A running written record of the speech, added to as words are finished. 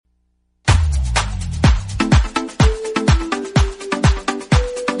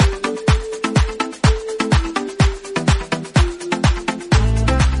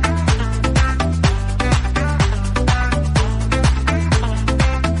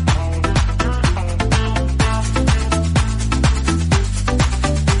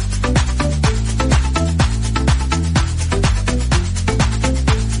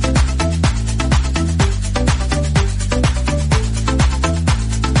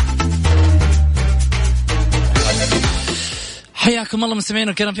حياكم الله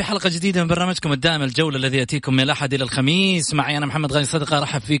مستمعينا الكرام في حلقة جديدة من برنامجكم الدائم الجولة الذي يأتيكم من الأحد إلى الخميس. معي أنا محمد غني صدقة،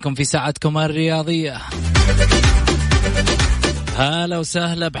 رحب فيكم في ساعتكم الرياضية. هلا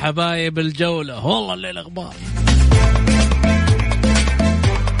وسهلا بحبايب الجولة. والله الليل أخبار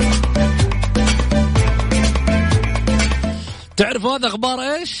تعرفوا هذا أخبار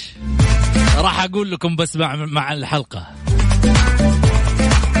إيش؟ راح أقول لكم بس مع الحلقة.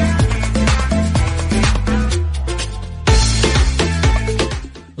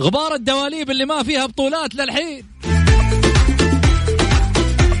 غبار الدواليب اللي ما فيها بطولات للحين.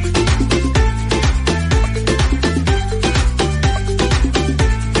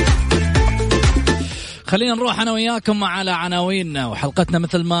 خلينا نروح أنا وياكم على عناويننا وحلقتنا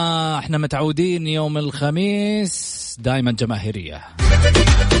مثل ما احنا متعودين يوم الخميس دائما جماهيرية،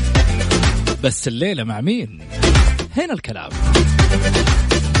 بس الليلة مع مين؟ هنا الكلام.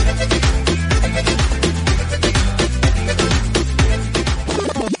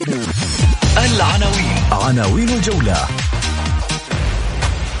 عناوين الجولة.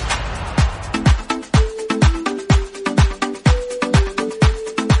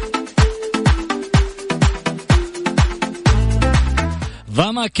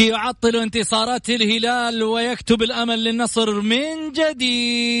 ضمك يعطل انتصارات الهلال ويكتب الأمل للنصر من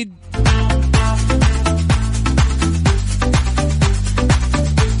جديد.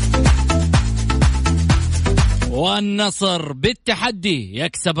 والنصر بالتحدي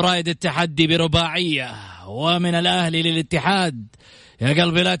يكسب رايد التحدي برباعية. ومن الأهلي للاتحاد يا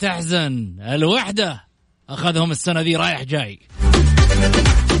قلبي لا تحزن، الوحدة أخذهم السنة ذي رايح جاي.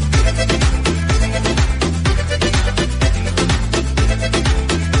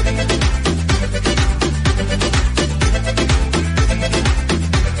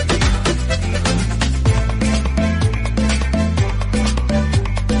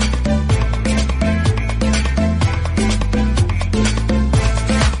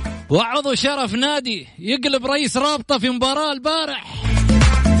 وعضو شرف نادي يقلب رئيس رابطة في مباراة البارح.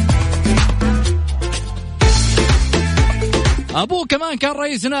 أبوه كمان كان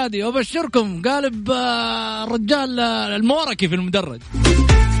رئيس نادي وبشركم قالب الرجال الموركي في المدرج.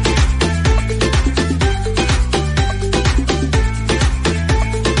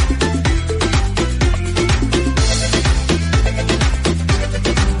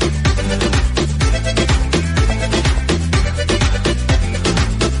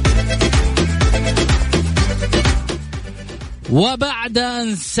 وبعد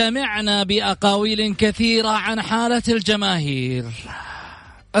أن سمعنا بأقاويل كثيرة عن حالة الجماهير،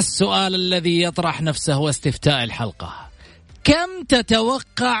 السؤال الذي يطرح نفسه هو استفتاء الحلقة: كم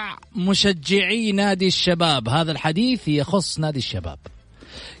تتوقع مشجعي نادي الشباب؟ هذا الحديث يخص نادي الشباب.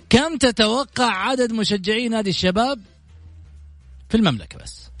 كم تتوقع عدد مشجعي نادي الشباب في المملكة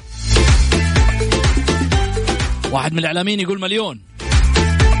بس؟ واحد من الإعلاميين يقول 1,000,000.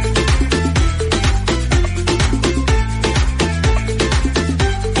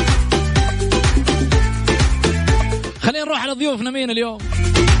 خلينا نروح على ضيوفنا. مين اليوم؟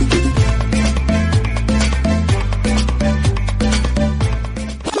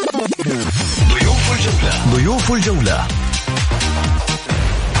 ضيوف الجولة.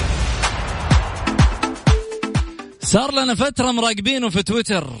 صار لنا فترة مراقبينه في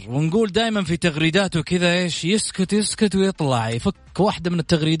تويتر ونقول دائما في تغريداته كذا ايش يسكت ويطلع يفك واحدة من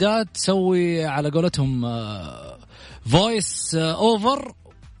التغريدات، تسوي على قولتهم فويس اوفر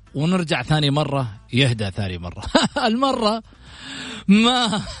ونرجع ثاني مرة يهدى ثاني مرة. المرة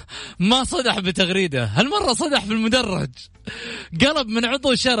ما صدح بتغريده، هالمرة صدح في المدرج، قلب من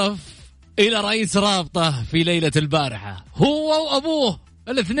عضو شرف إلى رئيس رابطة في ليلة البارحة، هو وأبوه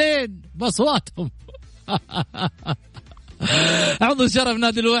الاثنين بأصواتهم. عضو شرف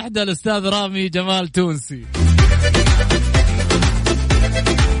نادي الوحدة الأستاذ رامي جمال تونسي.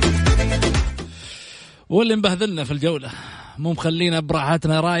 واللي مبهذلنا في الجولة مو مخلينا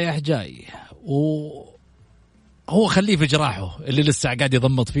براحتنا رايح جاي، وهو خليه في جراحه اللي لسه قاعد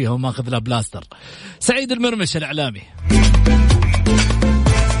يضمط فيها وما أخذ له بلاستر. سعيد المرمش الإعلامي.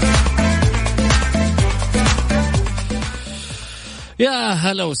 يا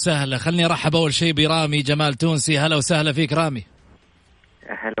هلا وسهلا. خلني أرحب أول شيء برامي جمال تونسي. هلا وسهلا فيك رامي.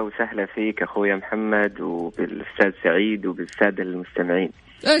 هلا وسهلا فيك أخويا محمد وبالأستاذ سعيد وبالسادة المستمعين.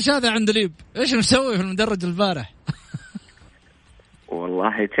 إيش هذا عندليب؟ إيش مسوي في المدرج البارح؟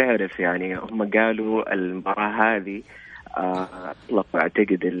 والله تعرف يعني هم قالوا المباراة هذه أطلقوا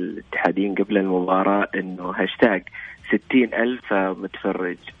أعتقد الاتحادين قبل المباراة إنه هاشتاج 60,000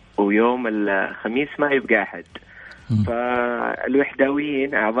 متفرج، ويوم الخميس ما يبقى أحد.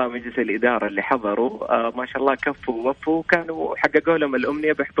 فالوحداويين أعضاء مجلس الإدارة اللي حضروا ما شاء الله كفوا ووفوا وكانوا حققوا لهم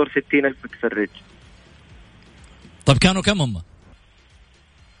الأمنية بحضور 60,000 متفرج. طب كانوا كم هم؟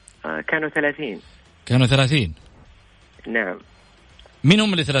 كانوا 30. كانوا 30. نعم. مين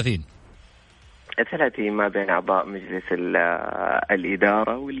هم اللي 30؟ 30 ما بين أعضاء مجلس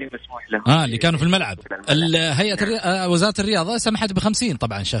الإدارة واللي مسموح لهم اللي كانوا في الملعب. هيئة وزارة الرياضة سمحت ب50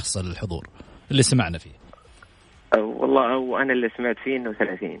 طبعا شخص الحضور اللي سمعنا فيه. والله وأنا اللي سمعت فيه إنه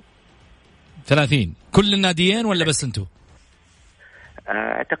 30 كل الناديين ولا بس أنتوا؟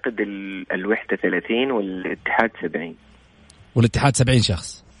 أعتقد الوحدة 30 والاتحاد 70. والاتحاد 70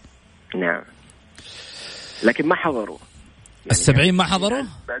 شخص. نعم. لكن ما حضروا. يعني 70 ما حضروا؟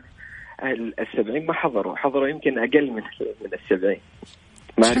 70 ما حضروا يمكن أقل من 70.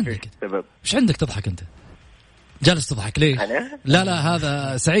 ما أعرف السبب. إيش عندك تضحك أنت؟ جالس تضحك ليه؟ أنا؟ لا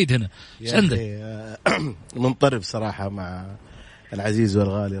هذا سعيد هنا. إيش عندك؟ منطرب صراحة مع العزيز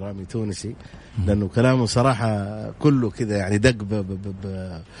والغالي رامي تونسي، لأنه كلامه صراحة كله كذا يعني دق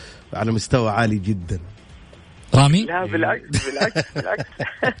على مستوى عالي جدا. رامي؟ لا بالعكس.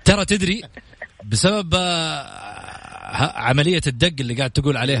 ترى تدري بسبب عملية الدق اللي قاعد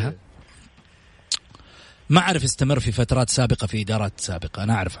تقول عليها ما أعرف استمر في فترات سابقة في إدارات سابقة،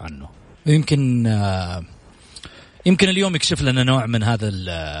 أنا أعرف عنه. يمكن اليوم يكشف لنا نوع من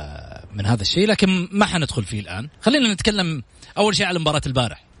هذا الشيء، لكن ما حندخل فيه الآن. خلينا نتكلم أول شيء على مباراة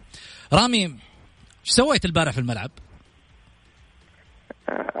البارح. رامي، ايش سويت البارح في الملعب؟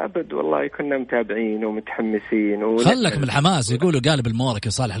 أبد والله كنا متابعين ومتحمسين خلك من الحماس. يقولوا قالب المورك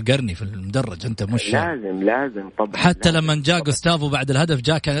يا صالح القرني في المدرج. أنت مش لازم طبعا. حتى لما جاء جوستافو بعد الهدف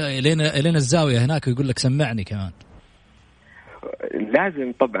جاك إلينا الزاوية هناك ويقول لك سمعني كمان.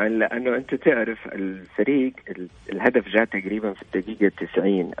 لازم طبعا، لأنه أنت تعرف الفريق الهدف جاء تقريبا في الدقيقة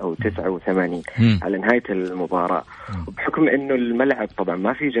 90 أو 89 على نهاية المباراة. وبحكم أنه الملعب طبعا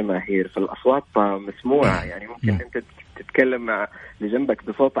ما في جماهير، فالأصوات مسموعة. يعني ممكن أنت تتكلم مع اللي جنبك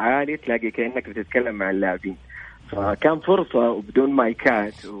بصوت عالي تلاقي كأنك بتتكلم مع اللاعبين. فكان فرصة وبدون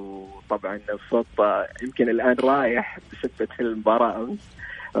مايكات، وطبعا الصوت يمكن الآن رايح بسبب المباراة أمس.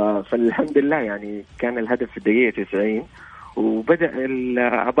 فالحمد لله يعني كان الهدف في الدقيقة 90، وبدأ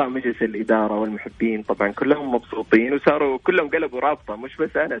أعضاء مجلس الإدارة والمحبين طبعا كلهم مبسوطين، وصاروا كلهم قلبوا رابطة، مش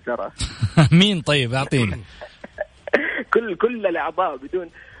بس أنا ترى. مين طيب أعطيني؟ كل الأعضاء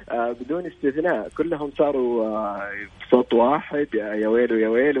بدون استثناء كلهم صاروا بصوت واحد، يا ويلو يا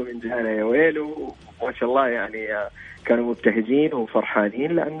ويلو من جهنا يا ويلو. ما شاء الله يعني كانوا مبتهجين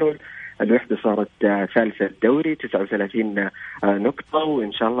وفرحانين، لأنه الوحدة صارت ثالثة الدوري 39 نقطة،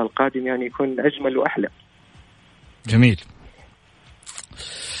 وإن شاء الله القادم يعني يكون أجمل وأحلى. جميل.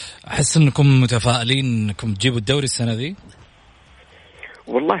 أحس أنكم متفائلين أنكم تجيبوا الدوري السنة دي.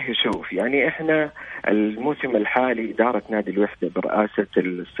 والله شوف، يعني إحنا الموسم الحالي إدارة نادي الوحدة برئاسة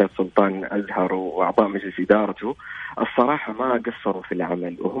الأستاذ سلطان أزهر وأعضاء مجلس إدارته الصراحة ما قصروا في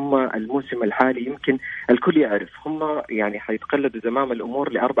العمل. وهم الموسم الحالي يمكن الكل يعرف هم يعني حيتقلدوا زمام الأمور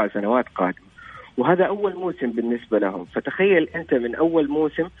ل4 سنوات قادمة، وهذا أول موسم بالنسبة لهم. فتخيل أنت من أول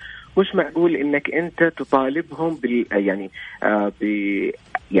موسم مش معقول إنك أنت تطالبهم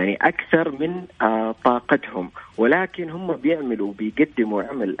يعني أكثر من طاقتهم، ولكن هم بيقدموا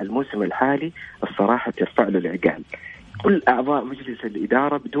عمل الموسم الحالي الصراحة ترفع له العقال. كل أعضاء مجلس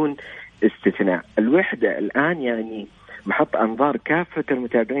الإدارة بدون استثناء. الوحدة الآن يعني محط أنظار كافة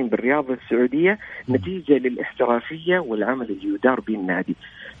المتابعين بالرياضة السعودية نتيجة للاحترافية والعمل اللي يدار به النادي.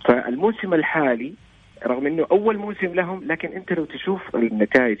 فالموسم الحالي رغم أنه أول موسم لهم، لكن أنت لو تشوف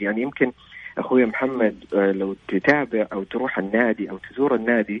النتائج يعني يمكن أخوي محمد لو تتابع أو تروح النادي أو تزور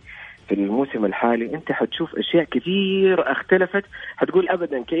النادي في الموسم الحالي أنت حتشوف أشياء كثير اختلفت. حتقول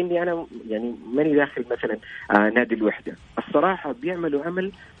أبدا كأني أنا يعني ماني داخل مثلا نادي الوحدة. الصراحة بيعملوا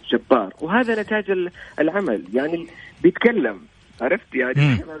عمل جبار، وهذا نتاج العمل. يعني بيتكلم، عرفت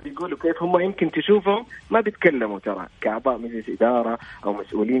يعني بيقولوا كيف هم يمكن تشوفهم ما بيتكلموا ترى كأعضاء مجلس إدارة أو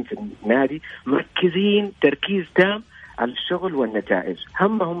مسؤولين في النادي، مركزين تركيز تام على الشغل والنتائج.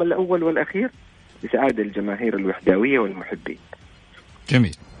 همهم الأول والأخير بسعادة الجماهير الوحداوية والمحبين.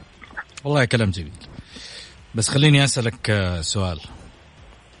 جميل والله كلام جميل. بس خليني أسألك سؤال.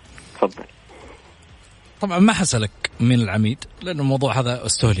 تفضل. طبعا ما حسألك من العميد لأن الموضوع هذا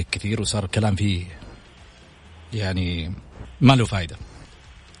استهلك كثير وصار الكلام فيه يعني ما له فايدة،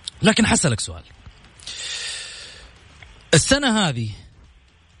 لكن حسألك سؤال. السنة هذه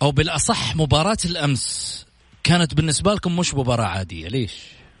أو بالأصح مباراة الأمس كانت بالنسبة لكم مش مباراة عادية،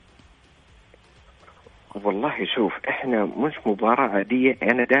 ليش؟ والله شوف، احنا مش مباراة عادية.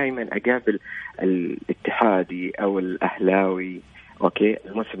 انا دائما اقابل الاتحادي او الاهلاوي اوكي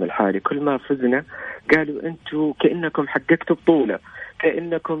الموسم الحالي كل ما فزنا قالوا انتوا كأنكم حققتوا بطولة،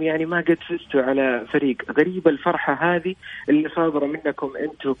 كأنكم يعني ما قد فزتوا على فريق. غريبة الفرحة هذه اللي صادرة منكم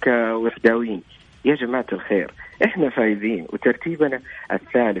انتوا كوحداويين. يا جماعة الخير إحنا فايزين وترتيبنا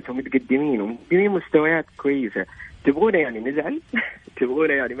الثالث ومتقدمين ومقدمين مستويات كويسة، تبغونا يعني نزعل؟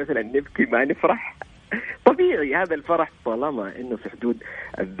 تبغونا يعني مثلا نبكي ما نفرح؟ طبيعي هذا الفرح طالما إنه في حدود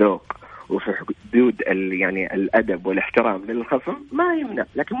الذوق وفي حدود يعني الأدب والاحترام للخصم ما يمنع،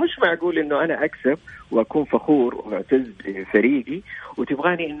 لكن مش معقول إنه أنا أكسب وأكون فخور ومعتز بفريقي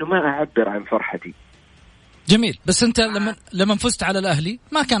وتبغاني إنه ما أعبر عن فرحتي. جميل، بس أنت لما فزت على الأهلي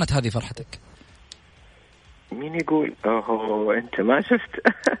ما كانت هذه فرحتك. مين يقول أوه أنت ما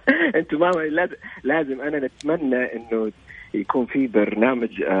شفت؟ أنت ما لازم أنا نتمنى إنه يكون في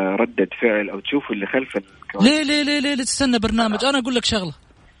برنامج ردة فعل أو تشوفوا اللي خلف ليه ليه ليه ليه تستنى برنامج؟ أنا أقول لك شغلة.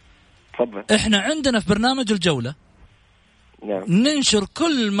 تفضل. إحنا عندنا في برنامج الجولة نعم. ننشر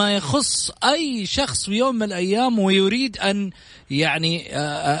كل ما يخص أي شخص في يوم من الأيام ويريد أن يعني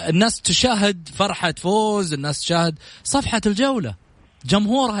الناس تشاهد فرحة فوز، الناس تشاهد صفحة الجولة،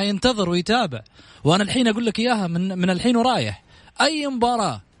 جمهورها ينتظر ويتابع. وأنا الحين أقول لك إياها من الحين ورايح، أي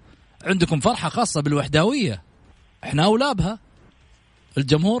مباراة عندكم فرحة خاصة بالوحداوية إحنا أولى بها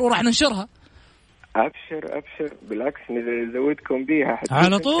الجمهور وراح ننشرها. أبشر بالعكس نزودكم بيها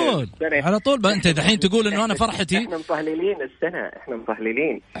على طول أنت دحين تقول إنه أنا فرحتي. إحنا مطهللين السنة، إحنا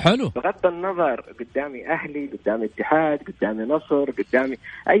مطهللين. حلو. بغض النظر قدامي أهلي، قدامي اتحاد، قدامي نصر، قدامي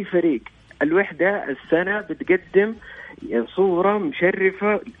أي فريق، الوحدة السنة بتقدم صورة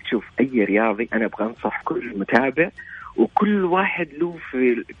مشرفة. شوف أي رياضي أنا أبغى أنصح كل متابع وكل واحد له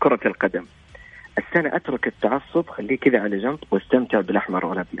في كرة القدم السنة أترك التعصب، خليه كذا على جنب واستمتع بالأحمر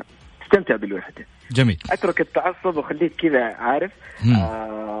والأبيض، استمتع بالوحدة. جميل. أترك التعصب وخليك كذا عارف.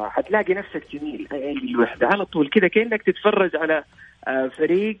 حتلاقي نفسك جميل الوحدة على طول كذا، كأنك تتفرج على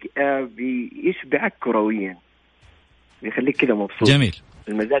فريق بيشبعك كرويا، بيخليك كذا مبسوط. جميل.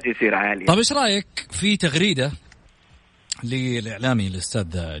 المزاج يصير عالي. طب إيش رأيك في تغريدة للإعلامي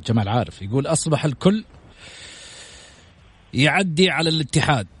الأستاذ جمال عارف يقول أصبح الكل يعدي على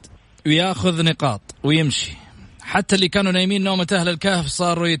الاتحاد وياخذ نقاط ويمشي، حتى اللي كانوا نايمين نومة أهل الكهف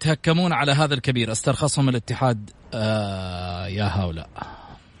صاروا يتهكمون على هذا الكبير، استرخصهم الاتحاد يا هؤلاء.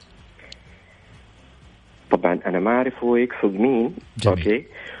 طبعا أنا ما أعرف هو يقصد مين. جميل. أوكي.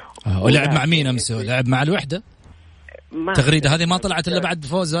 ولعب مع مين أمس؟ لعب مع الوحدة. التغريدة هذه ما طلعت إلا بعد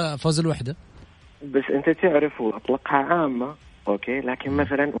فوز الوحدة. بس أنت تعرف وأطلقها عامة. أوكي. لكن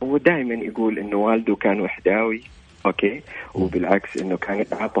مثلا هو دائما يقول إنه والده كان وحداوي. أوكي. وبالعكس إنه كان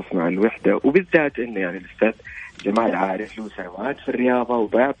يتعاطف مع الوحدة، وبالذات إنه يعني الأستاذ جمال عارف له سنوات في الرياضة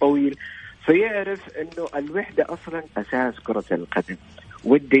وباع طويل، فيعرف إنه الوحدة أصلا أساس كرة القدم.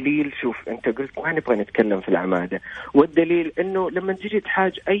 والدليل شوف أنت قلت ما نبغى نتكلم في العمادة، والدليل إنه لما تجي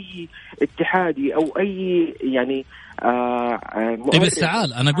تحاج أي اتحادي أو أي يعني بس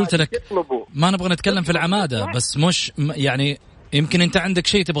تعال أنا قلت لك ما نبغى نتكلم في العمادة، بس مش يعني يمكن أنت عندك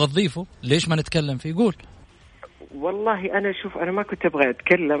شيء تبغى تضيفه، ليش ما نتكلم فيه؟ قول. والله أنا شوف أنا ما كنت أبغى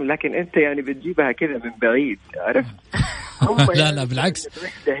أتكلم، لكن أنت يعني بتجيبها كذا من بعيد، عرفت؟ لا بالعكس،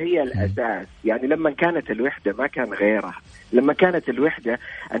 الوحدة هي الأساس. يعني لما كانت الوحدة ما كان غيرها، لما كانت الوحدة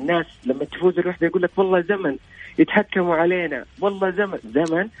الناس لما تفوز الوحدة يقول لك والله زمن يتحكموا علينا، والله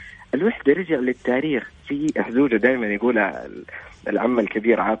زمن. الوحدة رجع للتاريخ. في أحزوجة دائما يقولها العم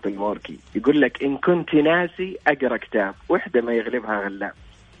الكبير عاطي الموركي، يقول لك إن كنت ناسي أقرأ كتاب، وحدة ما يغلبها غلاب.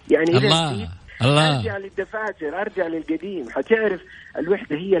 يعني الله أرجع للدفاتر، أرجع للقديم، حتعرف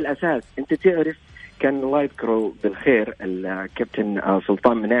الوحدة هي الأساس. أنت تعرف كان الله يذكره بالخير الكابتن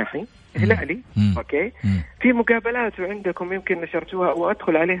سلطان مناحي هلالي. أوكي. في مقابلات عندكم يمكن نشرتوها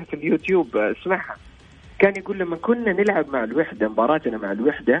وأدخل عليها في اليوتيوب اسمعها. كان يقول لما كنا نلعب مع الوحدة مباراتنا مع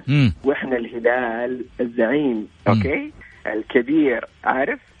الوحدة وإحنا الهلال الزعيم أوكي الكبير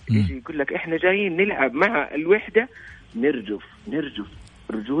عارف يجي يقول لك إحنا جايين نلعب مع الوحدة نرجف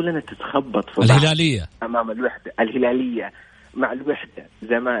رجولنا تتخبط في الهلالية أمام الوحدة، الهلالية مع الوحدة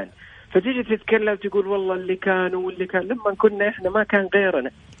زمان. فتيجي تتكلم تقول والله اللي كانوا واللي كان، لما كنا إحنا ما كان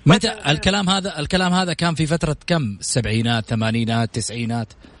غيرنا. متى الكلام هذا كان في فترة كم؟ السبعينات، ثمانينات،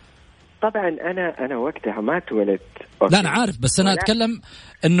 تسعينات؟ طبعا أنا وقتها ما اتولدت. لا أنا عارف، بس أنا أتكلم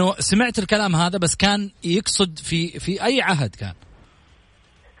إنه سمعت الكلام هذا، بس كان يقصد في أي عهد كان؟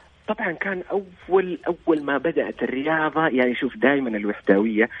 طبعا كان أول ما بدأت الرياضة. يعني شوف دائما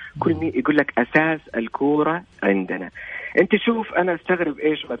الوحداوية كل مين يقول لك أساس الكورة عندنا. أنت شوف أنا استغرب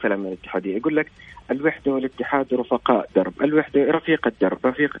إيش مثلا من الاتحادية يقول لك الوحدة والاتحاد رفقاء درب، الوحدة رفيق الدرب،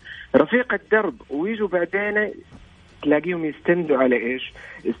 رفيق الدرب، ويجوا بعدين تلاقيهم يستندوا على إيش؟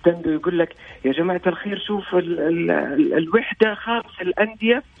 يستندوا يقول لك يا جماعة الخير شوف الوحدة خامس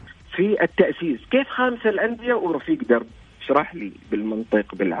الأندية في التأسيس. كيف خامس الأندية ورفيق درب؟ اشرح لي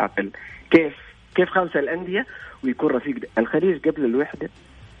بالمنطق بالعقل كيف خامس الأندية ويكون رفيق الخليج قبل الوحدة؟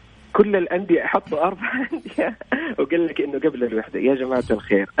 كل الأندية حطوا 4 أندية وقال لك إنه قبل الوحدة. يا جماعة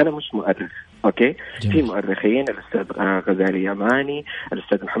الخير أنا مش مؤرخ، أوكي؟ في مؤرخين، الأستاذ غزالي يماني،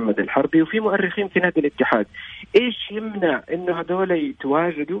 الأستاذ محمد الحربي، وفي مؤرخين في نادي الاتحاد. إيش يمنع إنه هذول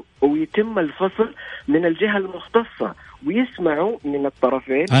يتواجدوا ويتم الفصل من الجهة المختصة ويسمعوا من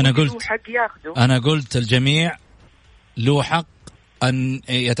الطرفين؟ أنا قلت الجميع له حق أن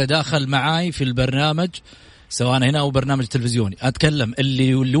يتداخل معاي في البرنامج سواء هنا أو برنامج تلفزيوني. أتكلم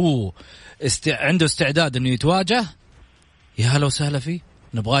اللي له عنده استعداد إنه يتواجه، يا هلا وسهلا فيه،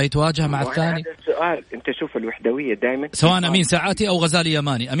 نبغاه يتواجه مع الثاني. هذا السؤال. أنت شوف الوحدوية دائما سواء أمين ساعاتي أو غزالي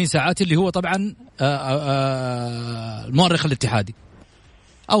يماني. أمين ساعاتي اللي هو طبعا المؤرخ الاتحادي،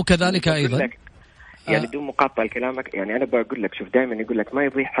 أو كذلك أيضا يعني دون مقاطعة كلامك. يعني أنا بقول لك شوف، دائما يقول لك ما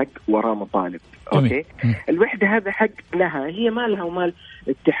يضيع حق وراء مطالب. أوكي. الوحدة هذا حق لها، هي ما لها ومال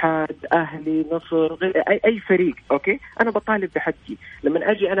اتحاد، أهلي، نصر، أي فريق. أوكي. أنا بطالب بحقي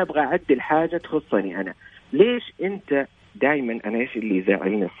لما أجي أنا أبغى أعدل حاجة تخصني أنا. ليش أنت دائما، أنا إيش اللي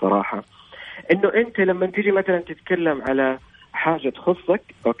يزعلني الصراحة، إنه أنت لما تيجي مثلا تتكلم على حاجة تخصك،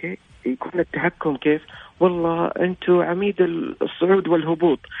 أوكي، يكون التهكم كيف؟ والله أنتوا عميد الصعود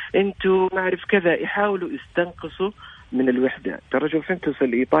والهبوط، أنتوا نعرف كذا. يحاولوا يستنقصوا من الوحدة. ترى جو فينتوس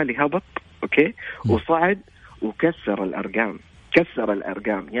الإيطالي هبط، أوكي، وصعد وكسر الأرقام، كسر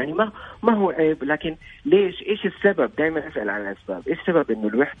الأرقام. يعني ما هو عيب، لكن ليش؟ إيش السبب؟ دائما أسأل عن الأسباب. إيش السبب إنه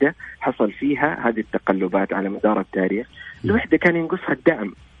الوحدة حصل فيها هذه التقلبات على مدار التاريخ؟ الوحدة كان ينقصها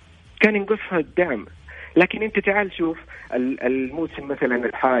الدعم، لكن انت تعال شوف الموسم مثلا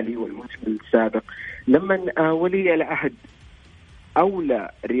الحالي والموسم السابق، لما ولي العهد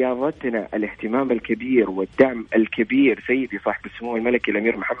أولى رياضتنا الاهتمام الكبير والدعم الكبير سيدي صاحب السمو الملكي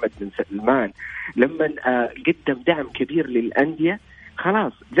الأمير محمد بن سلمان، لما قدم دعم كبير للأندية،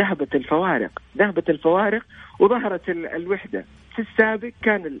 خلاص ذهبت الفوارق وظهرت الوحدة. في السابق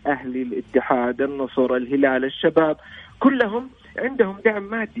كان الأهلي، الاتحاد، النصر، الهلال، الشباب، كلهم عندهم دعم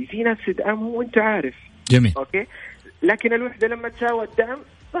مادي، في ناس تدعمه وانت عارف. جميل. أوكي. لكن الوحدة لما تساوى الدعم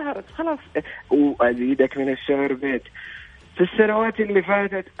ظهرت خلاص. وأزيدك من الشعر بيت، في السنوات اللي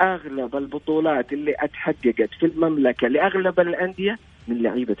فاتت أغلب البطولات اللي اتحققت في المملكة لأغلب الأندية من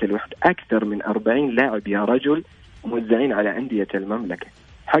لعيبة الوحدة. أكثر من 40 لاعب يا رجل موزعين على أندية المملكة،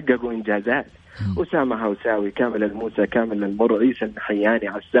 حققوا إنجازات. أسامة هوساوي، كامل الموسى، كامل المر، عيسى المحياني،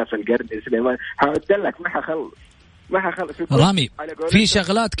 عساف القرني، سليمان، هعدلك ما حخلص. رامي في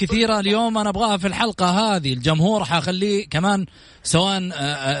شغلات كثيرة اليوم أنا أبغاها في الحلقة هذه. الجمهور حخليه كمان، سواء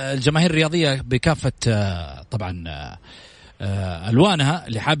الجماهير الرياضية بكافة طبعا ألوانها،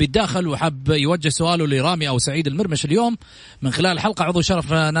 اللي حاب يتداخل وحاب يوجه سؤاله لرامي أو سعيد المرمش اليوم من خلال الحلقة. عضو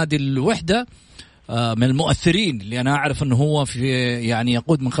شرف نادي الوحدة، من المؤثرين اللي أنا أعرف أنه هو في يعني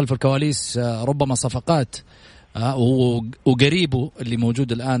يقود من خلف الكواليس ربما صفقات، وقريبه اللي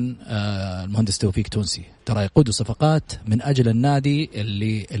موجود الآن المهندس توفيق تونسي، ترى يقودوا صفقات من أجل النادي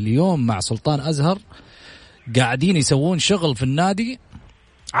اللي اليوم مع سلطان أزهر قاعدين يسوون شغل في النادي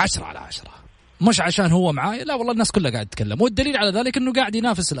 10/10. مش عشان هو معاي، لا والله الناس كلها قاعد تتكلم، والدليل على ذلك أنه قاعد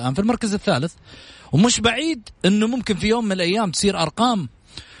ينافس الآن في المركز الثالث، ومش بعيد أنه ممكن في يوم من الأيام تصير أرقام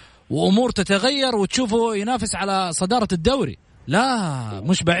وأمور تتغير وتشوفه ينافس على صدارة الدوري. لا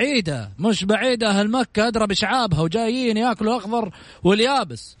مش بعيدة أهل مكة أدرى بشعابها وجايين يأكلوا أخضر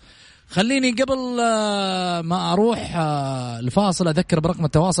واليابس. خليني قبل ما أروح الفاصل أذكر برقم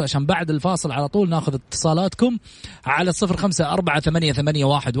التواصل عشان بعد الفاصل على طول ناخذ اتصالاتكم على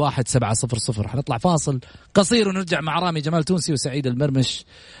 0548811700. حنطلع فاصل قصير ونرجع مع رامي جمال تونسي وسعيد المرمش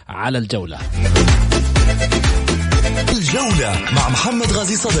على الجولة. الجولة مع محمد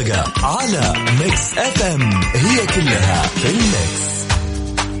غازي صدقة على ميكس اف ام، هي كلها في الميكس.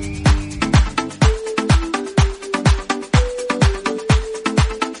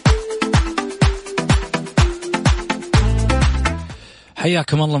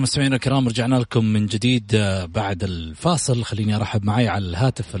 حياكم الله مستمعينا الكرام، رجعنا لكم من جديد بعد الفاصل. خليني أرحب معي على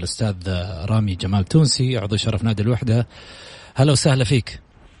الهاتف الأستاذ رامي جمال تونسي، عضو شرف نادي الوحدة. هلا وسهلا فيك.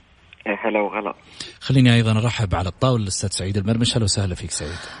 هلا وغلا. خليني أيضا أرحب على الطاولة الأستاذ سعيد المرمش. هلا وسهلا فيك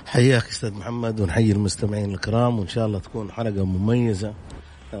سعيد. حياك أستاذ محمد، ونحيي المستمعين الكرام، وإن شاء الله تكون حلقة مميزة.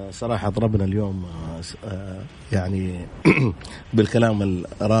 صراحة ضربنا اليوم يعني بالكلام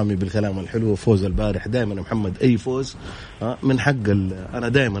الرامي، بالكلام الحلو. فوز البارح دائما محمد، أي فوز من حق أنا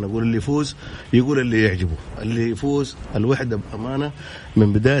دائما أقول اللي يفوز يقول اللي يعجبه، اللي يفوز الوحدة بأمانة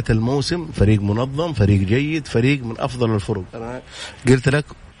من بداية الموسم فريق منظم، فريق جيد، فريق من أفضل الفرق. أنا قلت لك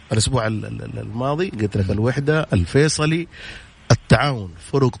الأسبوع الماضي، قلت لك الوحدة، الفيصلي، التعاون،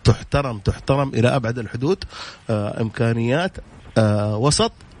 فرق تحترم إلى أبعد الحدود، إمكانيات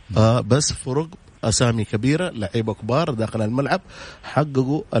وسط، بس فرق أسامي كبيرة، لعيبة كبار داخل الملعب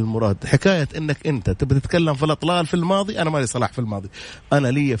حققوا المراد. حكاية إنك أنت تبي تتكلم في الأطلال في الماضي، أنا مالي صلاح في الماضي، أنا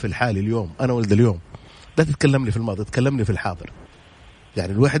لي في الحالي اليوم، أنا ولد اليوم. لا تتكلمني في الماضي، تكلمني في الحاضر.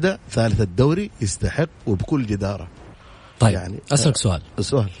 يعني الوحدة ثالث الدوري يستحق وبكل جدارة. طيب يعني أسألك سؤال،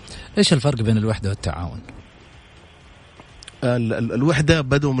 إيش الفرق بين الوحدة والتعاون؟ الوحدة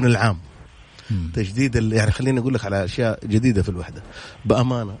بدوا من العام تجديد يعني خليني أقول لك على أشياء جديدة في الوحدة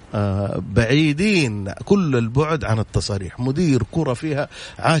بأمانة. بعيدين كل البعد عن التصاريح. مدير كرة فيها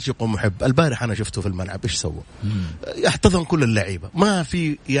عاشق ومحب. البارح أنا شفته في الملعب إيش سوى، يحتضن كل اللعيبة، ما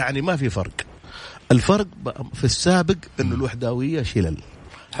في يعني ما في فرق. الفرق في السابق إنه الوحداوية شلل،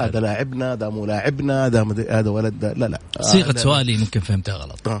 هذا لاعبنا، هذا مو لاعبنا، هذا ولد، لا صيغة سؤالي ممكن فهمتها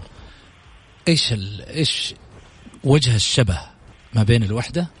غلط. إيش وجه الشبه ما بين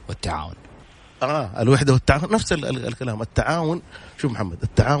الوحدة والتعاون؟ الوحدة والتعاون نفس الكلام. التعاون شوف محمد،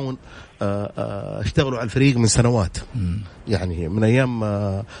 التعاون اشتغلوا على الفريق من سنوات، يعني من أيام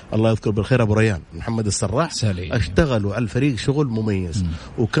الله يذكر بالخير أبو ريان محمد السراح، اشتغلوا على الفريق شغل مميز.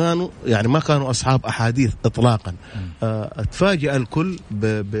 وكانوا يعني ما كانوا أصحاب أحاديث إطلاقا. تفاجأ الكل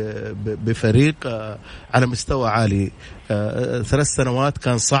بفريق على مستوى عالي. 3 سنوات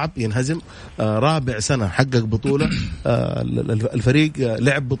كان صعب ينهزم، رابع سنة حقق بطولة. الفريق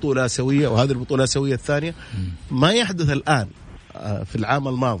لعب بطولة آسيوية، وهذه البطولة الآسيوية الثانية. ما يحدث الآن في العام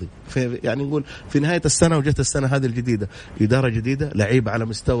الماضي، في يعني نقول في نهاية السنة وجت السنة هذه الجديدة، إدارة جديدة، لعيبة على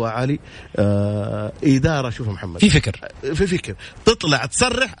مستوى عالي، إدارة. شوف محمد، في فكر تطلع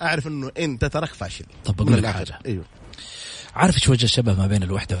تصرح، أعرف إنه أنت ترك فاشل. طب بقول لك حاجة، أيوه، عارف إيش وجه الشبه ما بين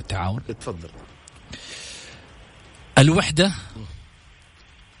الوحدة والتعاون؟ اتفضل. الوحدة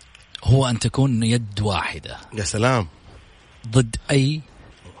هو أن تكون يد واحدة، يا سلام، ضد أي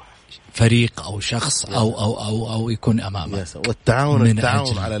فريق أو شخص أو يكون أمامه. والتعاون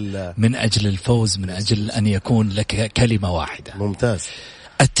من أجل الفوز، من أجل أن يكون لك كلمة واحدة. ممتاز.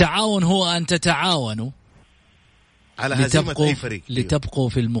 التعاون هو أن تتعاونوا على هزيمة أي فريق، لتبقوا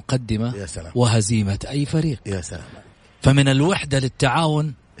في المقدمة. يا سلام. وهزيمة أي فريق. يا سلام. فمن الوحدة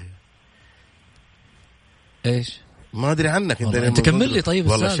للتعاون إيش؟ ما أدري عنك أنت كمل لي. طيب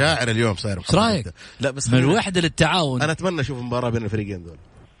والله شاعر اليوم صاير. إيش رأيك؟ لا بس من الوحدة للتعاون، أنا أتمنى أشوف مباراة بين الفريقين دول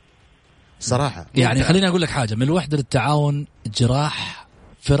صراحة. يعني خليني أقول لك حاجة، من الوحدة للتعاون جراح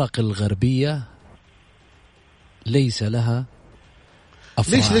فرق الغربية ليس لها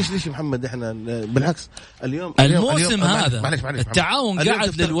أفراح. ليش محمد؟ إحنا بالعكس اليوم الموسم هذا معلش التعاون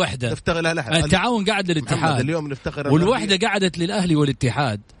قاعد للوحدة، التعاون قاعد للاتحاد، اليوم نفتقر، والوحدة قاعدت للأهلي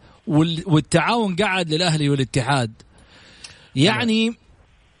والاتحاد، والتعاون قاعد للأهلي والاتحاد. يعني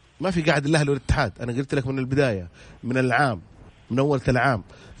ما في قاعد للأهلي والاتحاد. أنا قلت لك من البداية، من العام، من أول العام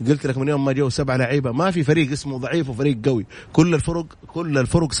قلت لك من يوم ما جو 7 لعيبة ما في فريق اسمه ضعيف وفريق قوي. كل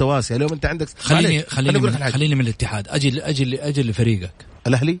الفرق سواسية. اليوم أنت عندك خليني من الاتحاد، أجل لفريقك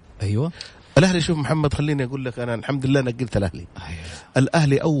الأهلي. أيوة الأهلي. شوف محمد، خليني أقول لك، أنا الحمد لله نقلت الأهلي.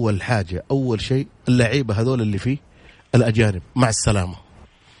 الأهلي أول حاجة، أول شيء اللعيبة هذول اللي فيه الأجانب مع السلامة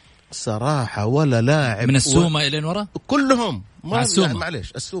صراحة. ولا لاعب من السومة إلى ورا كلهم مع السومة.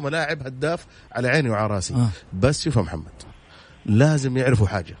 معلش، السومة لاعب هداف على عيني وعلى راسي. بس شوف محمد، لازم يعرفوا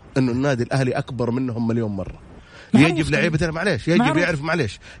حاجة، إنه النادي الأهلي أكبر منهم مليون مرة. يجب لعيبتنا معليش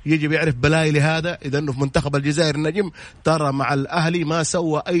يجب يعرف بلايلي هذا إذا إنه في منتخب الجزائر النجم ترى مع الأهلي ما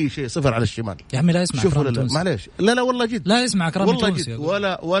سوى أي شيء، 0 على الشمال. يا عمي لا يسمع كرامي تونسي، معليش، لا والله جد لا يسمع كرامي تونسي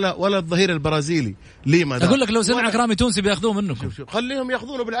ولا الظهير البرازيلي. ليه ما أقول لك لو سمع كرامي تونسي بياخذوه منكم. خليهم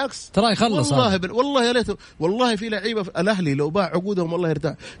ياخذونه بالعكس، ترى يخلص. والله يا ليته، والله في لعيبة الأهلي لو باع عقودهم والله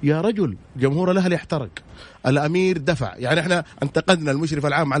يرتاح. يا رجل جمهور الأهلي احترق، الأمير دفع. يعني احنا انتقدنا المشرف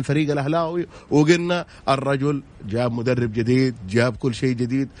العام على الفريق الأهلاوي وقلنا الرجل جاب مدرب جديد، جاب كل شيء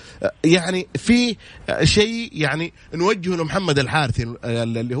جديد. يعني في شيء يعني نوجهه لمحمد الحارثي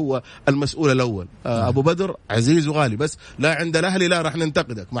اللي هو المسؤول الأول. أبو بدر عزيز وغالي، بس لا عند الأهلي لا راح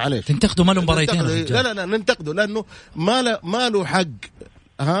ننتقدك. معليش تنتقدوا ما له مباريتين. لا ننتقده لأنه ما له حق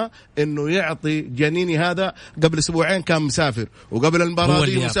انه يعطي جنيني هذا. قبل اسبوعين كان مسافر، وقبل المباراه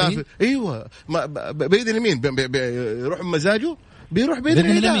دي مسافر. ايوه باذن مين؟ يروح مزاجه، بيروح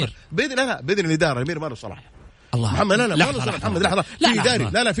باذن الاداره. باذن الاداره. الامير ما له صلاح. الله محمد محمد لحظه في اداري.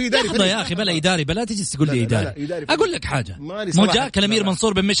 لا في اداري لحظه يا اخي، بلا اداري، بلا تجي تقول لي اداري. اقول لك حاجه، مو جاك الامير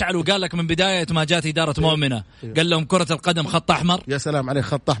منصور بن مشعل وقال لك من بدايه ما جات اداره مؤمنه قال لهم كره القدم خط احمر. يا سلام عليك،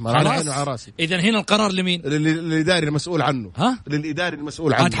 خط احمر على عيني وعلى راسي. اذا هنا القرار لمين؟ للاداري المسؤول عنه. للاداري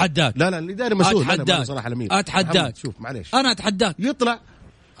المسؤول عنه. اتحداك. لا الاداري مسؤول. اتحداك. شوف معليش، انا اتحداك. يطلع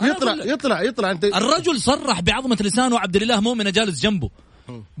انت. الرجل صرح بعظمه لسانه، وعبد الله مؤمن جالس جنبه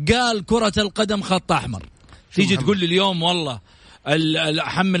قال كره القدم خط احمر. تيجي تقول لي اليوم والله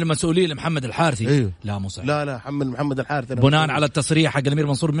حمل المسؤولية لمحمد الحارثي. أيوه. لا مو صحيح. لا حمل محمد الحارثي بناء على التصريح حق الأمير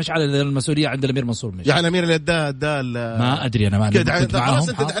منصور، مش على المسؤولية عند الأمير منصور. مش يعني الأمير اللي ما أدري أنا، ما كنت معهم.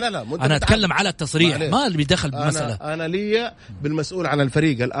 أنا أتكلم على التصريح، ما اللي بيدخل بمسألة. أنا لي بالمسؤول عن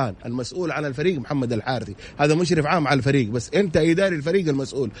الفريق الآن، المسؤول عن الفريق محمد الحارثي، هذا مشرف عام على الفريق، بس أنت إداري الفريق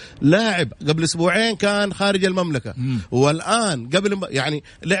المسؤول. لاعب قبل أسبوعين كان خارج المملكة، والآن قبل يعني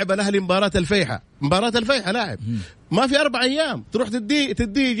لعب الأهلي مباراة الفيحة لاعب ما في 4 أيام تروح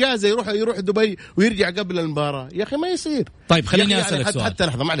تدي إجازة يروح دبي ويرجع قبل المباراة. يا أخي ما يصير. طيب خليني أسألك يعني سؤال. حتى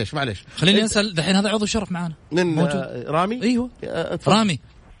لحظة معلش خليني أسأل دحين، هذا عضو شرف معنا موجود. رامي. أيوه رامي.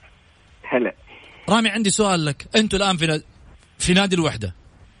 هلا رامي، عندي سؤال لك. أنتوا الآن في نادي الوحدة،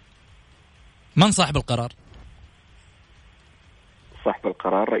 من صاحب القرار؟ صاحب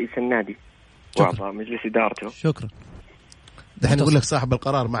القرار رئيس النادي وأعضاء مجلس إدارته. شكرا. دحين أقول لك صاحب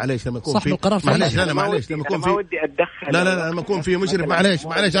القرار، معليش لما يكون في معليش لما يكون في ما ودي أتدخل. لا لما يكون في مشرف،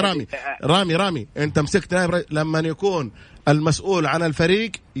 معليش رامي انت مسكت نائب. لما يكون المسؤول عن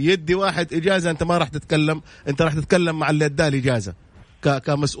الفريق يدي واحد إجازة، انت ما راح تتكلم، انت راح تتكلم مع اللي اداه الإجازة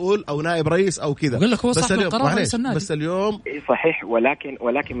كمسؤول او نائب رئيس او كذا. بقول لك هو صاحب القرار رئيس النادي. بس اليوم صحيح،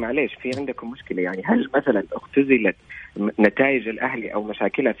 ولكن معليش، في عندكم مشكلة. يعني هل مثلا اختزلت نتائج الأهلي أو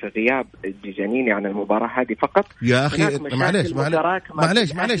مشاكلها في غياب الجنيني عن المباراة هذه فقط؟ يا أخي معليش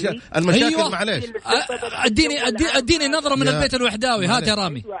المشاكل. أيوة. معليش اديني نظرة من البيت الوحداوي. هات يا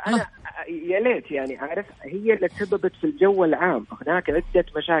رامي. أنا يا ليت يعني عارف، هي اللي تسببت في الجو العام. هناك عدة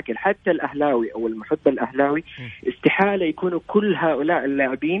مشاكل، حتى الأهلاوي أو المحب الأهلاوي استحالة يكونوا كل هؤلاء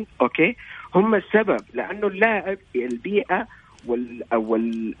اللاعبين أوكي هم السبب، لأنه اللاعب البيئة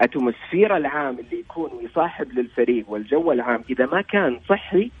والأتموسفيرا العام اللي يكون ويصاحب للفريق والجو العام إذا ما كان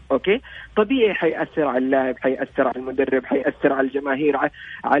صحي أوكي طبيعي حيأثر على اللاعب، حيأثر على المدرب، حيأثر على الجماهير،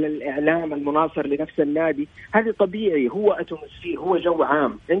 على الإعلام المناصر لنفس النادي. هذا طبيعي، هو أتموسفير، هو جو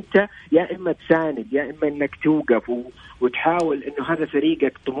عام. أنت يا إما تساند يا إما إنك توقف وتحاول إنه هذا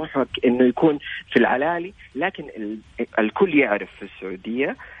فريقك طموحك إنه يكون في العلالي. لكن الكل يعرف في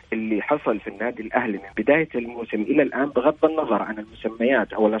السعودية اللي حصل في النادي الأهلي من بداية الموسم إلى الآن، بغض النظر عن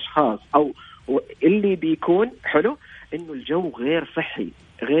المسميات أو الأشخاص أو اللي بيكون حلو، إنه الجو غير صحي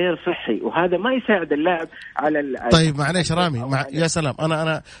وهذا ما يساعد اللاعب على طيب معليش رامي يا سلام،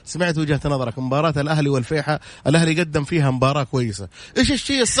 أنا سمعت وجهة نظرك. مباراة الأهلي والفيحة الأهلي قدم فيها مباراة كويسة. إيش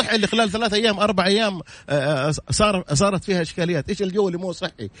الشيء الصحي اللي خلال 3 أيام 4 أيام صارت فيها إشكاليات؟ إيش الجو اللي مو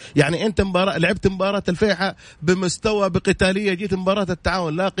صحي؟ يعني أنت لعبت مباراة الفيحة بمستوى بقتالية، جيت مباراة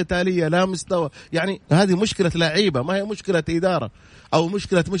التعاون لا قتالية لا مستوى. يعني هذه مشكلة لاعيبة، ما هي مشكلة إدارة أو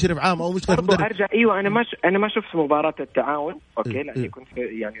مشكلة مشرف عام أو مشكلة مدرب. أرجع أيوة، أنا ما شفت مباراة التعاون أوكي، لأني كنت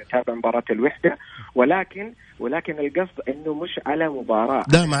يعني أتابع مباراة الوحدة، ولكن القصد إنه مش على مباراة.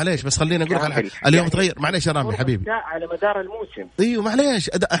 لا معليش، بس خلينا نقول على اليوم يعني تغير. معليش يا رامي حبيبي، على مدار الموسم. أيوة معليش،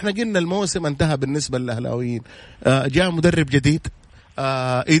 احنا قلنا الموسم انتهى بالنسبة للأهلاويين. جاء مدرب جديد،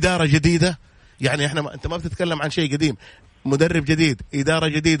 إدارة جديدة. يعني انت ما بتتكلم عن شيء قديم. مدرب جديد، إدارة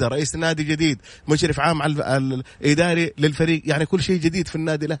جديدة، رئيس نادي جديد، مشرف عام على الإداري للفريق، يعني كل شيء جديد في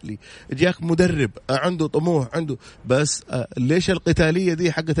النادي الأهلي. جاك مدرب عنده طموح عنده، بس ليش القتالية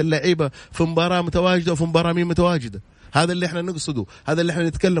دي حقت اللعيبة في مباراة متواجدة وفي مباراة مين متواجدة؟ هذا اللي احنا نقصده، هذا اللي احنا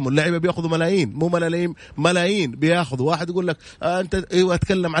نتكلمه. اللعيبة بياخذوا ملايين، مو ملايين بياخذوا. واحد يقول لك انت ايوه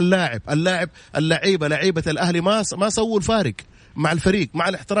اتكلم عن اللعيبة لعيبة الأهلي ما سووا الفارق مع الفريق، مع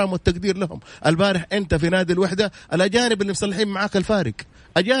الاحترام والتقدير لهم. البارح انت في نادي الوحدة الأجانب اللي مصلحين معاك الفارق،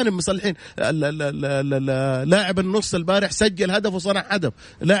 أجانب مصلحين. لاعب النص البارح سجل هدف وصنع هدف،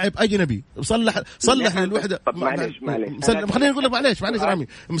 لاعب أجنبي صلح للوحدة. خلينا نقول لك معليش رامي،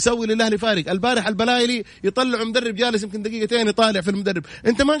 مسوي للأهلي فارق. البارح البلايلي يطلع مدرب جالس يمكن دقيقتين يطالع في المدرب.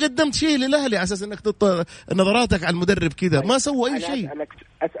 انت ما قدمت شيء للأهلي على اساس انك نظراتك على المدرب كذا، ما سوى اي شيء.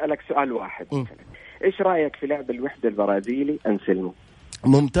 أسألك سؤال واحد مثلا، ايش رايك في لاعب الوحدة البرازيلي أنسلمو؟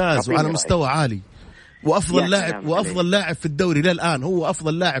 ممتاز وعلى مستوى عالي وافضل لاعب في الدوري للان، هو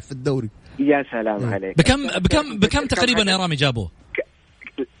افضل لاعب في الدوري. يا سلام عليك. بكم تقريبا يا رامي جابوه؟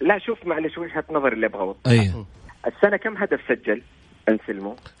 لا شوف معلش وجهة نظر اللي ابغى اوضحها. ايوه السنة كم هدف سجل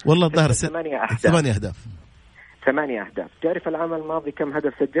أنسلمو؟ والله الظاهر 8 أهداف. 8 أهداف. تعرف العام الماضي كم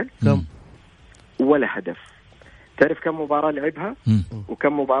هدف سجل؟ كم؟ ولا هدف. تعرف كم مباراة لعبها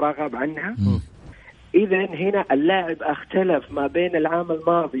وكم مباراة غاب عنها؟ إذن هنا اللاعب اختلف ما بين العام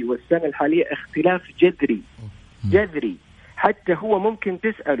الماضي والسنة الحالية اختلاف جذري. حتى هو ممكن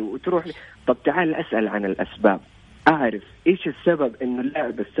تسأله وتروح طب تعال أسأل عن الأسباب، أعرف إيش السبب إنه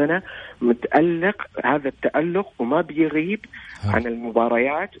اللاعب السنة متألق هذا التألق وما بيغيب عن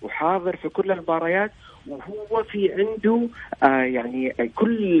المباريات وحاضر في كل المباريات، وهو في عنده يعني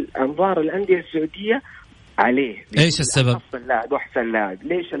كل أنظار الأندية السعودية عليه. ايش السبب؟ أفضل لاعب وأحسن لاعب.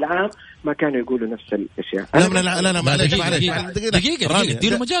 ليش العام ما كانوا يقولوا نفس الأشياء؟ لا معلش دقيقة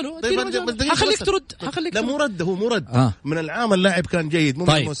اديله مجاله. هخليك ترد. لا مو رد، هو مو رد. من العام اللاعب كان جيد، مو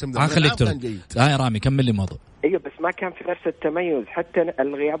من الموسم ده. هخليك ترد. يا رامي كمل لي الموضوع. ايوه بس ما كان في نفس التميز، حتى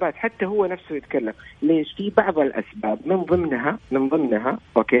الغيابات، حتى هو نفسه يتكلم. ليش؟ في بعض الاسباب من ضمنها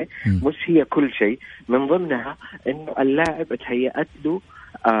اوكي مش هي كل شيء، من ضمنها انه اللاعب تهيأت له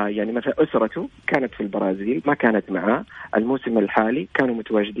يعني مثلا أسرته كانت في البرازيل، ما كانت معاه الموسم الحالي، كانوا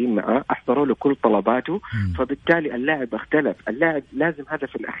متواجدين معاه، أحضروا له كل طلباته، فبالتالي اللاعب اختلف. اللاعب لازم هذا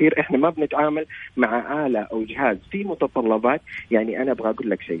في الأخير، إحنا ما بنتعامل مع آلة أو جهاز، في متطلبات. يعني أنا أبغى أقول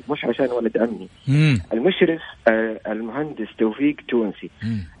لك شيء، مش عشان ولد أمي، المشرف المهندس توفيق تونسي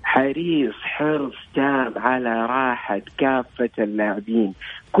حريص حرص تام على راحة كافة اللاعبين.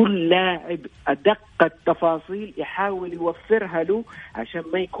 كل لاعب أدق التفاصيل يحاول يوفرها له عشان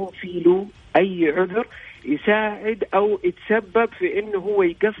ما يكون في له أي عذر يساعد أو يتسبب في إنه هو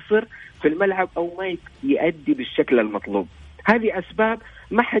يقصر في الملعب أو ما يؤدي بالشكل المطلوب. هذه أسباب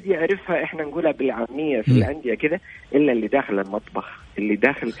ما حد يعرفها، إحنا نقولها بالعامية في الأندية كده، إلا اللي داخل المطبخ، اللي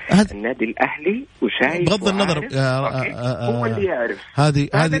داخل النادي الأهلي وشايف بغض النظر هو اللي يعرف. هذه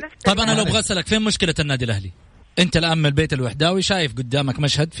طب أنا لو أبغى أسألك فين مشكلة النادي الأهلي؟ أنت الآن من البيت الوحداوي شايف قدامك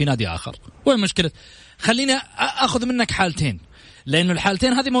مشهد في نادي آخر، وين مشكلة؟ خليني أخذ منك حالتين، لأنه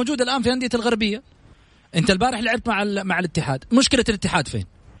الحالتين هذه موجودة الآن في أندية الغربية. أنت البارح لعبت مع الاتحاد، مشكلة الاتحاد فين؟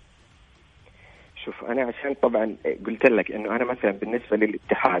 شوف أنا عشان طبعا قلت لك إنه أنا مثلا بالنسبة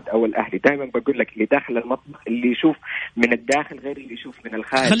للاتحاد أو الأهلي دائما بقول لك اللي داخل المطبخ اللي يشوف من الداخل غير اللي يشوف من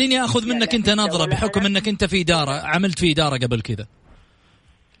الخارج. خليني أخذ منك أنت نظرة بحكم إنك أنت في إدارة، عملت في إدارة قبل كذا،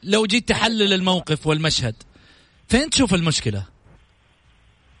 لو جيت تحلل الموقف والمشهد فين تشوف المشكلة؟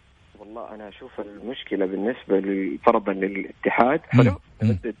 والله أنا أشوف المشكلة بالنسبة فرضا للاتحاد حلو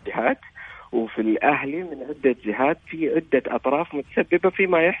من الاتحاد، وفي الأهلي من عدة جهات، في عدة أطراف متسببة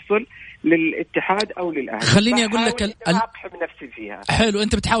فيما يحصل للاتحاد أو للأهلي. خليني أقول لك أقحم نفسي فيها. حلو،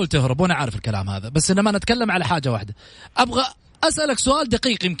 أنت بتحاول تهرب وأنا عارف الكلام هذا، بس لما نتكلم على حاجة واحدة أبغى أسألك سؤال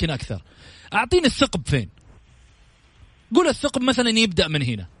دقيق يمكن أكثر. أعطيني الثقب فين؟ قول الثقب مثلا يبدأ من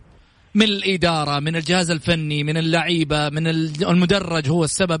هنا، من الإدارة، من الجهاز الفني، من اللعيبة، من المدرج، هو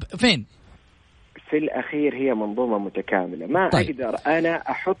السبب فين؟ في الأخير هي منظومة متكاملة، ما أقدر أنا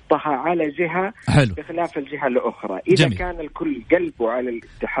أحطها على جهة بخلاف الجهة الأخرى. إذا جميل. كان الكل قلبه على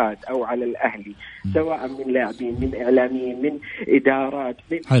الاتحاد أو على الأهلي، سواء من لاعبين، من إعلاميين، من إدارات،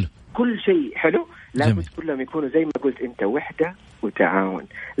 من كل شيء حلو، لابد كلهم يكونوا زي ما قلت أنت وحدة وتعاون،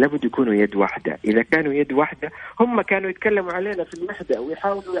 لابد يكونوا يد واحدة. إذا كانوا يد واحدة، هم كانوا يتكلموا علينا في المحدة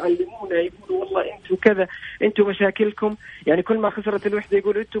ويحاولوا يعلمونا، يقولوا والله أنتوا كذا، أنتوا مشاكلكم، يعني كل ما خسرت الوحدة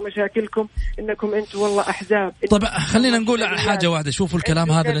يقولوا أنتوا مشاكلكم إنكم أنتوا والله أحزاب. طب خلينا نقول حاجة واحدة، شوفوا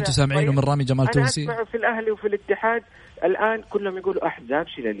الكلام هذا اللي أنتوا سامعينه من رامي جمال تونسي. أنا أسمع في الأهلي وفي الاتحاد الآن كلهم يقولوا أحزاب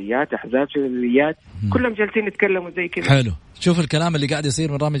شلاليات، أحزاب شلاليات، كلهم جالسين يتكلموا زي كذا. حلو، شوف الكلام اللي قاعد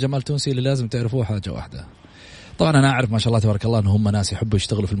يصير من رامي جمال تونسي، اللي لازم تعرفوه حاجة واحدة. طبعا أنا أعرف ما شاء الله تبارك الله أن هم ناس يحبوا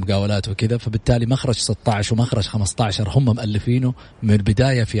يشتغلوا في المقاولات وكذا، فبالتالي مخرج 16 ومخرج 15 هم مؤلفينه من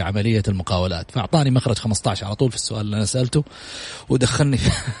البداية في عملية المقاولات، فأعطاني مخرج 15 على طول في السؤال اللي أنا سألته ودخلني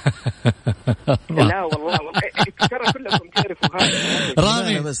لا والله ترى كلكم تعرفوا هذا.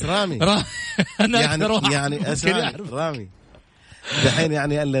 رامي بس رامي يعني أسمع رامي دحين،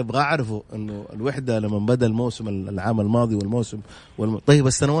 يعني اللي ابغى اعرفه انه الوحده لما بدا الموسم العام الماضي والموسم طيب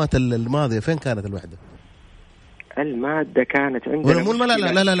السنوات الماضيه فين كانت الوحده؟ المادة كانت عندنا مو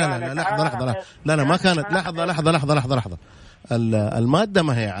لا لحظة ما كانت. لحظة المادة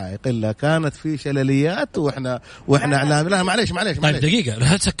ما هي عائق إلا كانت في شلاليات وإحنا إعلام لها. معليش طيب دقيقة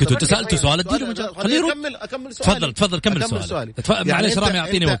لا تسكتوا، أنت سألته سؤال اديله مجال، خليه أكمل سؤالي. تفضل كمل سؤالي. معليش رامي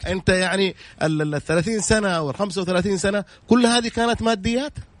أعطيني وقت. أنت يعني 30 سنة و 35 سنة كل هذه كانت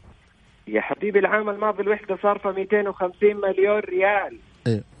ماديات يا حبيبي. العام الماضي الوحدة صارفة 250 مليون ريال.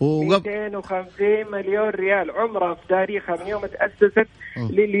 250 مليون ريال عمرها في تاريخها من يوم تأسست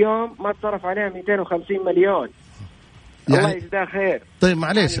لليوم ما تصرف عليها 250 مليون. يعني الله يجزاه خير. طيب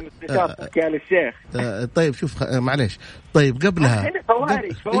معليش كان الشيخ. طيب شوف معليش، طيب قبلها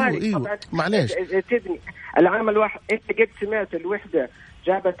فوارق أيوه. معليش تدني العام الواحد انت قد سمعت الوحدة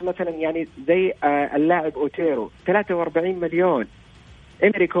جابت مثلا يعني زي اللاعب أوتيرو 43 مليون،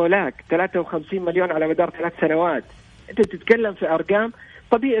 إنريكو لاك 53 مليون على مدار 3 سنوات. انت تتكلم في أرقام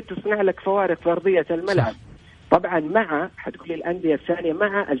طبيعي تصنع لك فوارق في أرضية الملعب. طبعا مع حتقولي الأندية الثانية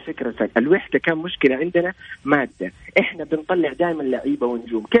مع الفكرة الثانية. الوحدة كان مشكلة عندنا مادة، إحنا بنطلع دائما لعيبة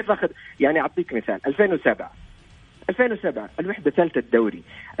ونجوم. كيف أخذ يعني أعطيك مثال 2007 الوحدة ثالثة الدوري،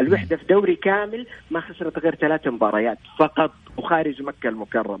 الوحدة في دوري كامل ما خسرت غير 3 مباريات فقط وخارج مكة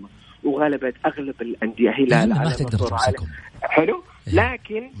المكرمة، وغلبت أغلب الأندية هلال ما على تقدر تمسكهم. حلو.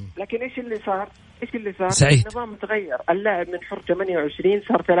 لكن إيش اللي صار؟ سعيد. النظام تغير، اللاعب من حر 28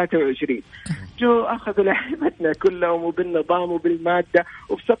 صار 23. جو أخذوا لعيبتنا كلهم وبالنظام وبالمادة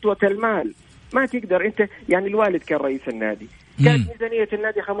وفي سطوة المال. ما تقدر أنت يعني. الوالد كان رئيس النادي، كانت ميزانية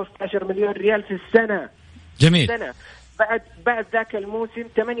النادي 15 مليون ريال في السنة. جميل. بعد ذاك الموسم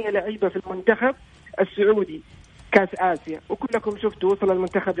 8 لعيبة في المنتخب السعودي كاس آسيا، وكلكم شفتوا وصل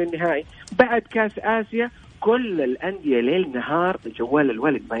المنتخب للنهائي. بعد كاس آسيا كل الأندية ليل نهار جوال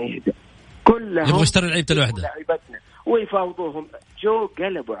الوالد ما يهدأ، كلهم يبغوا يشتروا لعيبة الوحدة لعيبتنا ويفاوضوهم. جو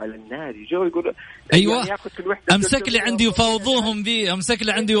قلبوا على النادي، جو يقولوا أيوة يعني أمسك لي عندي وفاوضوهم ذي، أمسك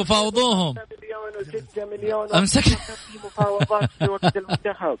لي عندي وفاوضوهم 6 مليون أمسك في مفاوضات في وقت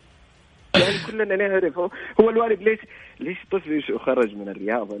المنتخب. يعني كلنا نعرف هو الوالد ليش طفل خرج من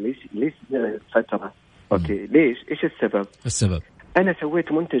الرياضة، ليش فترة أوكي ليش إيش السبب؟ أنا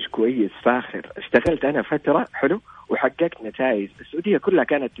سويت منتج كويس فاخر، اشتغلت أنا فترة حلو وحققت نتائج السعودية كلها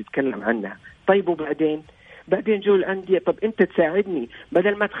كانت تتكلم عنها. طيب وبعدين جو الأندية، طب أنت تساعدني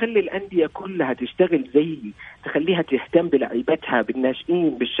بدل ما تخلي الأندية كلها تشتغل زيي، تخليها تهتم بلعيبتها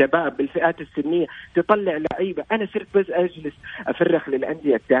بالناشئين بالشباب بالفئات السنية، تطلع لعيبة. أنا صرت بس أجلس أفرخ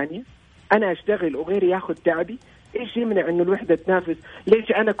للأندية الثانية، أنا أشتغل وغيري ياخد تعبي. إيش يمنع إنه الوحدة تنافس؟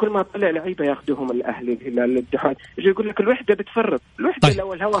 ليش أنا كل ما طلع لعيبة ياخدهم الأهلي الهلال الاتحاد يقول لك الوحدة بتفرط؟ الوحدة طيب.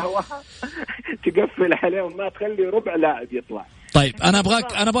 لو الهوا تقفل عليهم ما تخلي ربع لاعب يطلع. طيب أنا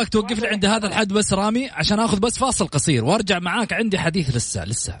أبغاك توقف لي عند هذا الحد بس رامي، عشان أخذ بس فاصل قصير وأرجع معاك. عندي حديث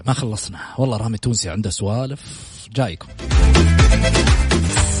لسه ما خلصنا والله. رامي تونسي عنده سوالف جايكم.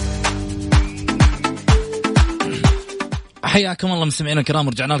 حياكم الله مستمعينا الكرام،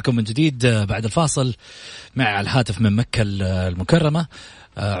 ورجعنا لكم من جديد بعد الفاصل. مع الهاتف من مكة المكرمة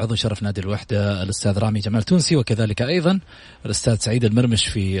عضو شرف نادي الوحدة الأستاذ رامي جمال تونسي، وكذلك أيضا الأستاذ سعيد المرمش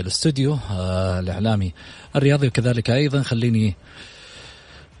في الاستوديو الإعلامي الرياضي. وكذلك أيضا خليني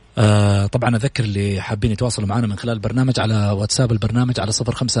طبعا أذكر اللي حابين يتواصلوا معنا من خلال البرنامج على واتساب البرنامج على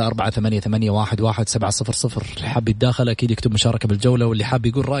 0548811700. اللي حاب يتداخل أكيد يكتب مشاركة بالجولة، واللي حاب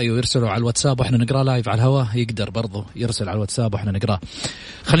يقول رأيه يرسله على الواتساب وإحنا نقرأ لايف على الهواء يقدر برضه يرسل على الواتساب وإحنا نقرأ.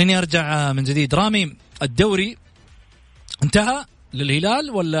 خليني أرجع من جديد. رامي، الدوري انتهى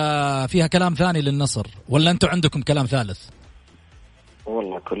للهلال ولا فيها كلام ثاني للنصر، ولا أنتم عندكم كلام ثالث؟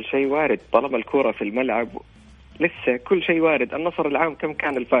 والله كل شيء وارد طالما الكرة في الملعب، لسه كل شيء وارد. النصر العام كم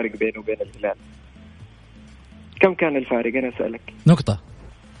كان الفارق بينه وبين الهلال؟ كم كان الفارق؟ أنا أسألك. نقطة.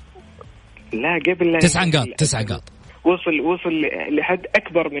 لا قبل 9 نقاط. 9 نقاط. وصل لحد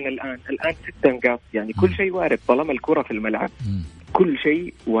أكبر من الآن 6 نقاط. يعني كل شيء وارد طالما الكرة في الملعب. كل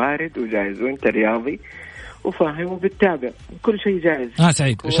شيء وارد وجائز، وأنت رياضي وفاهم وبتتابع، كل شيء جائز.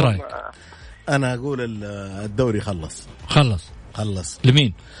 سعيد إيش رأيك؟ أنا أقول الدوري خلص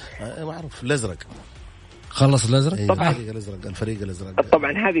لمين؟ ما أعرف. الأزرق خلص. الأزرق طبعا. الفريق الأزرق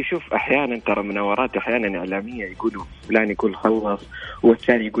طبعا. هذه شوف أحيانا ترى مناورات أحيانا إعلامية يقولوا فلان يقول خلص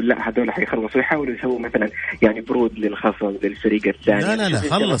والثاني يقول لا هذول حيخلصوا، ويحاولوا يسووا مثلا يعني برود للخصم للفريق الثاني. لا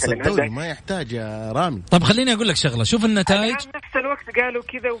خلص الدوري ما يحتاج يا رامي. طب خليني أقول لك شغلة، شوف النتائج. نفس الوقت قالوا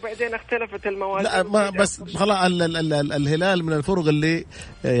كذا وبعدين اختلفت الموازين. لا ما بس خلاص الهلال من الفرق اللي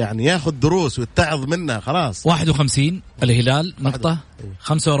يعني ياخذ دروس ويتعظ منها. خلاص 51 الهلال نقطة،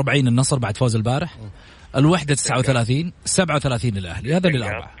 45 النصر بعد فوز البارح، الوحدة 39، 37 الأهلي. هذا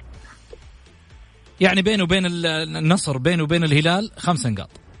للأربعة. يعني بينه وبين النصر بينه وبين الهلال 5 نقاط،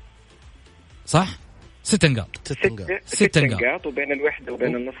 صح؟ 6 نقاط. 6 نقاط. وبين الوحدة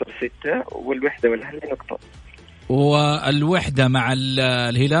وبين النصر 6، والوحدة والأهلي نقطة. والوحدة مع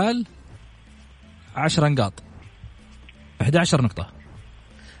الهلال 10 نقاط، 11 نقطة.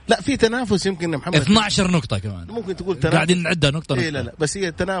 لا في تنافس يمكن محمد 12 نقطة كمان. ممكن تقول تنافس قاعدين نعدها نقطة. إيه لا بس هي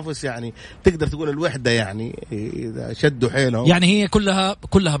التنافس يعني تقدر تقول الوحدة يعني إذا شدوا حيلهم يعني هي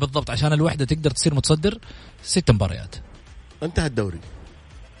كلها بالضبط عشان الوحدة تقدر تصير متصدر. 6 مباريات انتهى الدوري.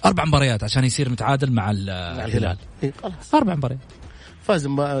 4 مباريات عشان يصير متعادل مع الهلال. إيه خلاص 4 مباريات.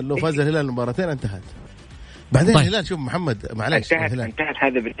 لو فاز الهلال مباراتين انتهت. بعدين طيب. الهلال شوف محمد معلش انتهت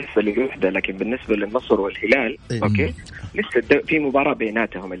هذا بالنسبة للوحدة، لكن بالنسبة للنصر والهلال أوكي لسه في مباراة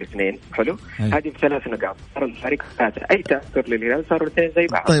بيناتهم الاثنين حلو. هذه ب3 نقاط، صار الفريق 3. أي تأثر للهلال صاروا 2 زي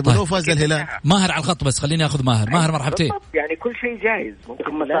بعض. طيب لو فاز الهلال. ماهر على الخط بس خليني أخذ ماهر. مرحبتين. يعني كل شيء جائز.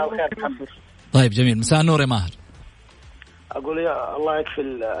 طيب جميل. مساء النور يا ماهر. أقول يا الله يكفي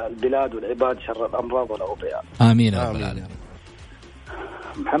البلاد والعباد شر الأمراض والأوبئة. آمين يا رب العالمين.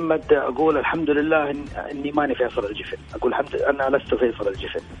 محمد أقول الحمد لله إني ماني فيصل الجفن. أقول أنا لست فيصل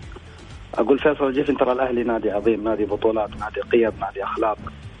الجفن. أقول فيصل الجفن ترى الأهلي نادي عظيم، نادي بطولات، نادي قيم، نادي أخلاق.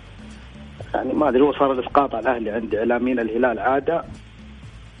 يعني ما أدري هو صار الإسقاط على الأهلي عند إعلاميين الهلال عادة،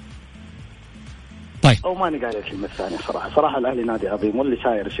 طيب او ماني قاعد الكلمه الثانيه صراحه الاهلي نادي عظيم واللي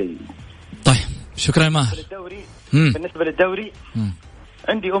ساير شيء. طيب شكرا يا ماهر. بالنسبه للدوري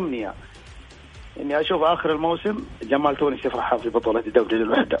عندي امنيه اني اشوف اخر الموسم جمال تونس يفرح في بطوله الدوري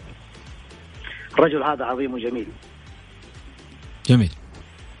للوحده. الرجل هذا عظيم وجميل. جميل.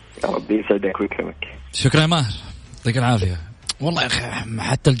 يا ربي يسعدك ويكرمك. شكرا يا ماهر، يعطيك العافيه. والله يا اخي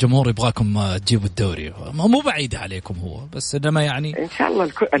حتى الجمهور يبغاكم تجيبوا الدوري، مو بعيد عليكم هو، بس انما يعني ان شاء الله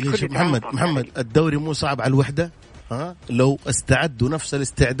الكل محمد الدوري مو صعب على الوحده. لو استعدوا نفس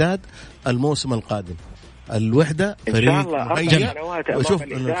الاستعداد الموسم القادم الوحدة فريق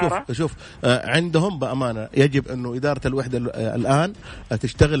شوف عندهم بأمانة يجب أنه إدارة الوحدة الآن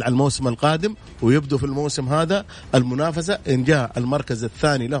تشتغل على الموسم القادم ويبدو في الموسم هذا المنافسة. إن جاء المركز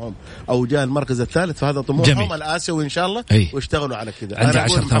الثاني لهم أو جاء المركز الثالث فهذا طموحهم الآسيوي إن شاء الله ويشتغلوا على كذا. عندي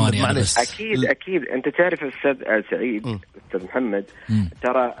 10 ثواني أكيد أنت تعرف أستاذ سعيد أستاذ محمد،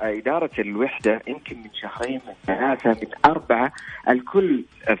 ترى إدارة الوحدة يمكن من شهرين من 3 من 4 الكل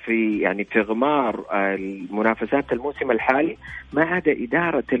في غمار المنافسات الموسم الحالي ما عدا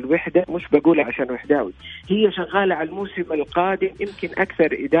إدارة الوحدة. مش بقولها عشان وحداوي، هي شغالة على الموسم القادم. يمكن أكثر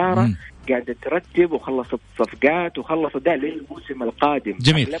إدارة قاعدة ترتب وخلصت صفقات وخلصت ده للموسم القادم.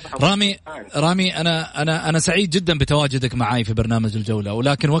 جميل. رامي أنا سعيد جدا بتواجدك معي في برنامج الجولة،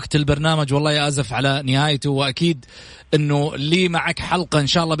 ولكن وقت البرنامج والله يأسف على نهايته، وأكيد أنه لي معك حلقة إن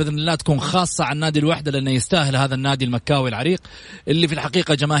شاء الله بإذن الله تكون خاصة عن نادي الوحدة، لأنه يستاهل هذا النادي المكاوي العريق اللي في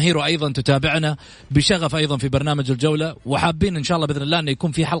الحقيقة جماهيره أيضا تتابعنا بشغف أيضا في برنامج الجولة، وحابين إن شاء الله بإذن الله أنه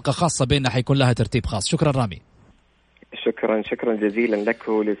يكون في حلقة خاصة بيننا حيكون لها ترتيب خاص. شكرا رامي. شكرا جزيلا لك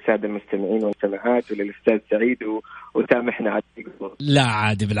وللسادة المستمعين والسماعات وللأستاذ سعيد وسامحنا على لا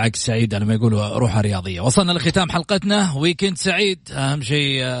عادي بالعكس سعيد لما يقولوا روحها رياضية. وصلنا لختام حلقتنا، ويكند سعيد. أهم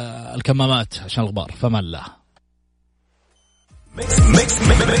شيء الكمامات عشان الغبار. فما الله.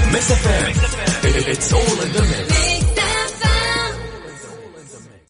 Mix FM. It's all in the mix.